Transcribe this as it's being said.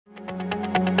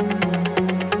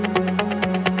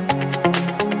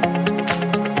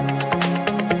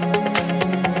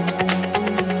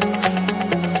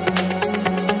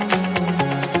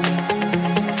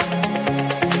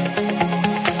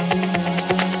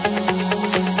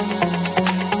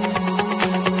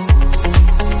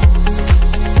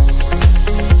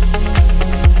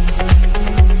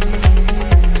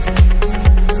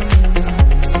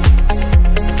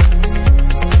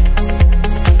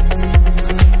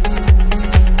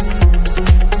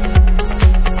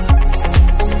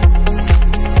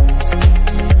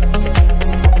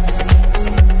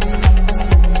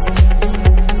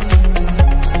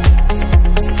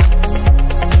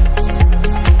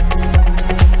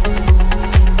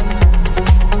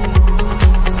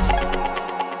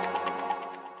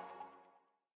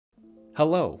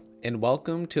Hello, and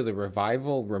welcome to the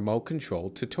Revival Remote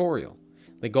Control tutorial.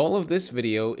 The goal of this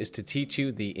video is to teach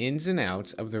you the ins and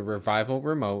outs of the Revival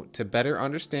remote to better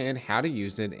understand how to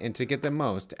use it and to get the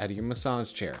most out of your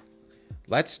massage chair.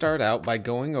 Let's start out by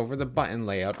going over the button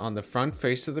layout on the front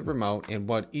face of the remote and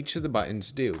what each of the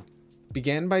buttons do.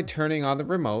 Begin by turning on the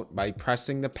remote by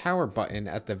pressing the power button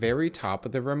at the very top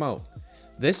of the remote.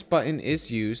 This button is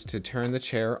used to turn the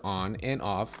chair on and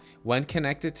off when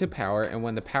connected to power and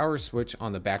when the power switch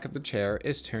on the back of the chair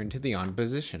is turned to the on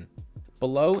position.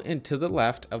 Below and to the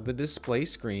left of the display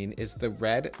screen is the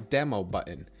red demo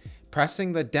button.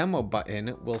 Pressing the demo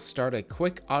button will start a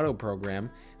quick auto program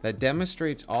that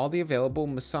demonstrates all the available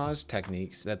massage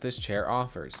techniques that this chair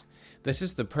offers. This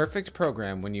is the perfect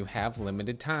program when you have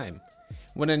limited time.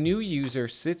 When a new user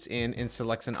sits in and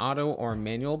selects an auto or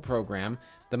manual program,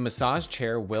 the massage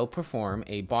chair will perform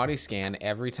a body scan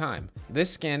every time. This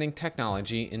scanning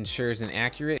technology ensures an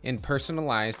accurate and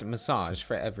personalized massage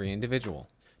for every individual.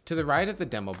 To the right of the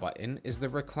demo button is the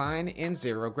recline and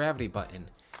zero gravity button.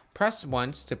 Press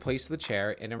once to place the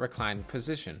chair in a reclined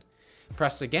position.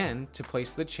 Press again to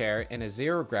place the chair in a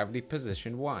zero gravity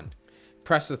position 1.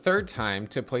 Press a third time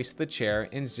to place the chair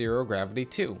in zero gravity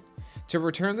 2. To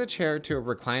return the chair to a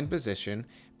reclined position,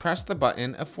 press the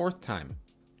button a fourth time.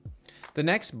 The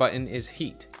next button is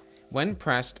heat. When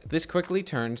pressed, this quickly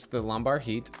turns the lumbar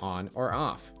heat on or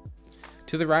off.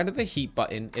 To the right of the heat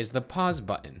button is the pause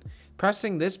button.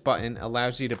 Pressing this button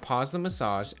allows you to pause the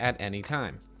massage at any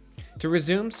time. To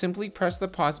resume, simply press the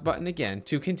pause button again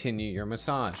to continue your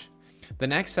massage. The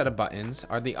next set of buttons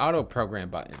are the auto program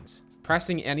buttons.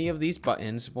 Pressing any of these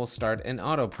buttons will start an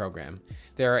auto program.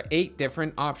 There are 8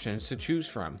 different options to choose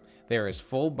from. There is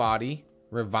full body,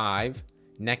 revive,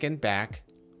 neck and back,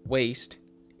 waist,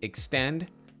 extend,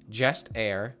 just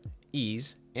air,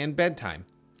 ease, and bedtime.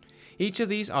 Each of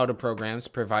these auto programs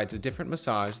provides a different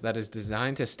massage that is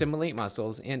designed to stimulate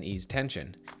muscles and ease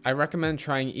tension. I recommend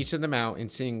trying each of them out and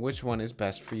seeing which one is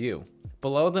best for you.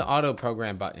 Below the auto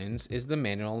program buttons is the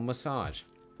manual massage.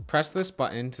 Press this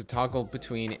button to toggle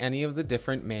between any of the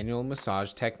different manual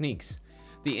massage techniques.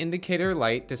 The indicator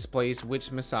light displays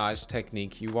which massage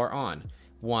technique you are on.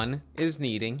 1 is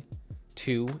kneading,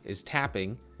 2 is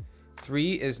tapping,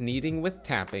 3 is kneading with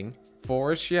tapping,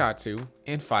 4 is shiatsu,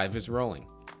 and 5 is rolling.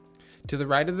 To the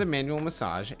right of the manual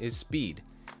massage is speed.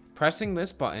 Pressing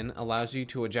this button allows you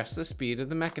to adjust the speed of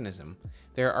the mechanism.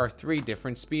 There are 3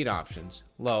 different speed options: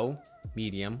 low,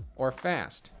 medium, or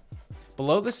fast.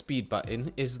 Below the speed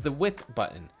button is the width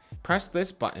button. Press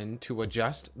this button to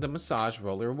adjust the massage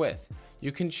roller width.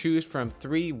 You can choose from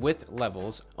 3 width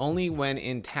levels only when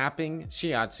in tapping,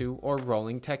 shiatsu, or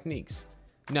rolling techniques.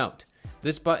 Note,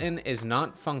 this button is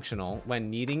not functional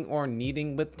when kneading or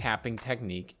kneading with tapping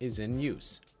technique is in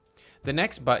use. The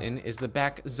next button is the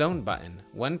back zone button.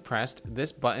 When pressed,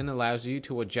 this button allows you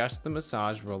to adjust the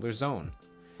massage roller zone.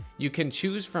 You can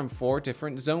choose from 4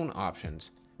 different zone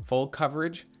options: full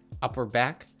coverage, upper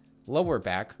back, lower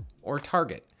back, or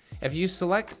target. If you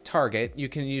select target, you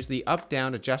can use the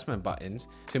up-down adjustment buttons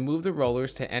to move the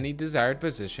rollers to any desired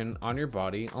position on your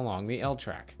body along the L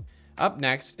track. Up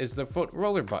next is the foot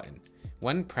roller button.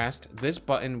 When pressed, this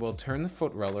button will turn the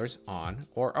foot rollers on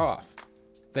or off.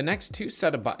 The next 2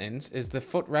 set of buttons is the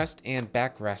footrest and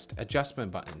backrest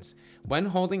adjustment buttons. When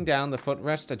holding down the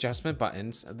footrest adjustment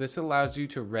buttons, this allows you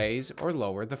to raise or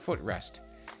lower the footrest.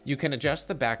 You can adjust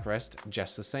the backrest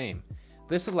just the same.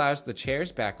 This allows the chair's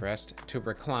backrest to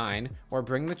recline or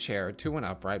bring the chair to an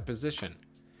upright position.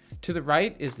 To the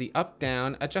right is the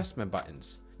up-down adjustment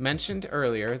buttons. Mentioned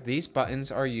earlier, these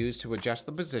buttons are used to adjust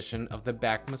the position of the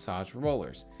back massage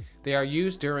rollers. They are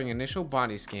used during initial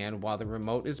body scan while the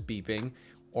remote is beeping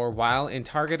or while in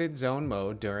targeted zone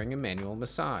mode during a manual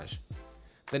massage.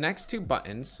 The next 2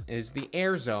 buttons is the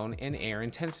air zone and air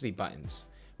intensity buttons.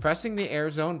 Pressing the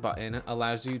air zone button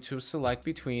allows you to select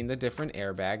between the different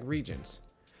airbag regions.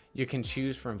 You can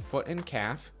choose from foot and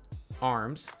calf,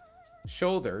 arms,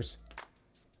 shoulders,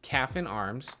 calf and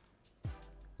arms,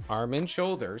 arm and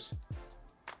shoulders,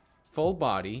 full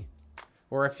body,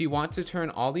 or if you want to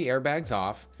turn all the airbags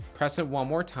off, press it one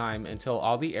more time until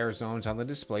all the air zones on the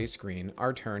display screen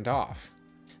are turned off.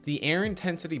 The air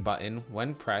intensity button,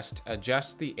 when pressed,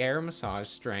 adjusts the air massage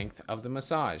strength of the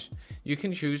massage. You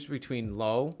can choose between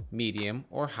low, medium,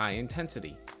 or high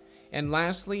intensity. And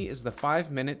lastly is the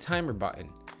 5-minute timer button.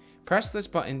 Press this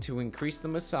button to increase the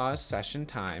massage session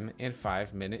time in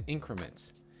 5-minute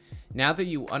increments. Now that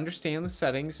you understand the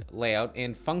settings, layout,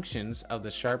 and functions of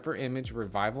the Sharper Image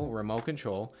Revival remote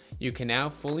control, you can now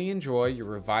fully enjoy your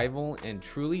Revival and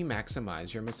truly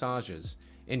maximize your massages.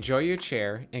 Enjoy your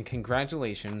chair, and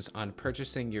congratulations on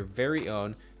purchasing your very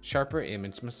own sharper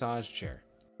image massage chair.